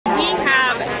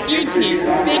Huge news,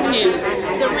 big news,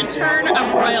 the return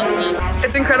of royalty.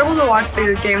 It's incredible to watch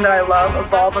the game that I love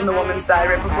evolve on the women's side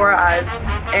right before our eyes,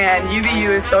 and UVU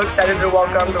is so excited to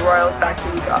welcome the Royals back to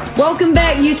Utah. Welcome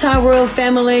back, Utah Royal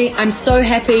family. I'm so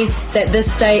happy that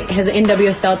this state has an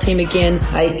NWSL team again.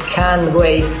 I can't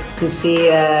wait to see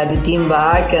the team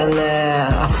back and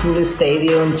a full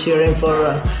stadium cheering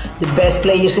for the best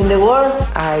players in the world.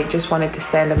 I just wanted to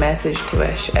send a message to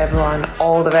wish everyone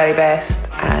all the very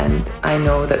best, and I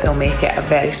know that they'll make it a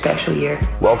very special year.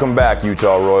 Welcome back,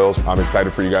 Utah Royals. I'm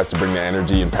excited for you guys to bring the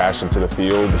energy and passion to the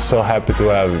field. So happy to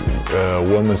have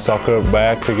women's soccer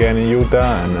back again in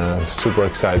Utah, and super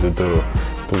excited to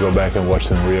go back and watch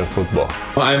some real football.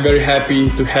 I'm very happy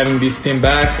to having this team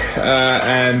back,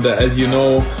 and as you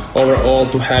know, overall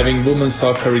to having women's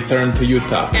soccer return to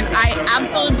Utah. And I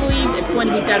absolutely believe it's going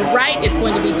to be done right, it's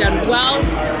going to be done well.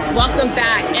 Welcome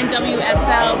back,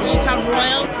 NWSL, the Utah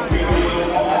Royals.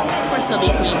 Of course they'll be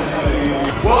queens.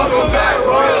 Welcome back,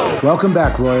 Royals! Welcome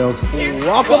back, Royals.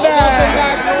 Welcome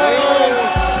back!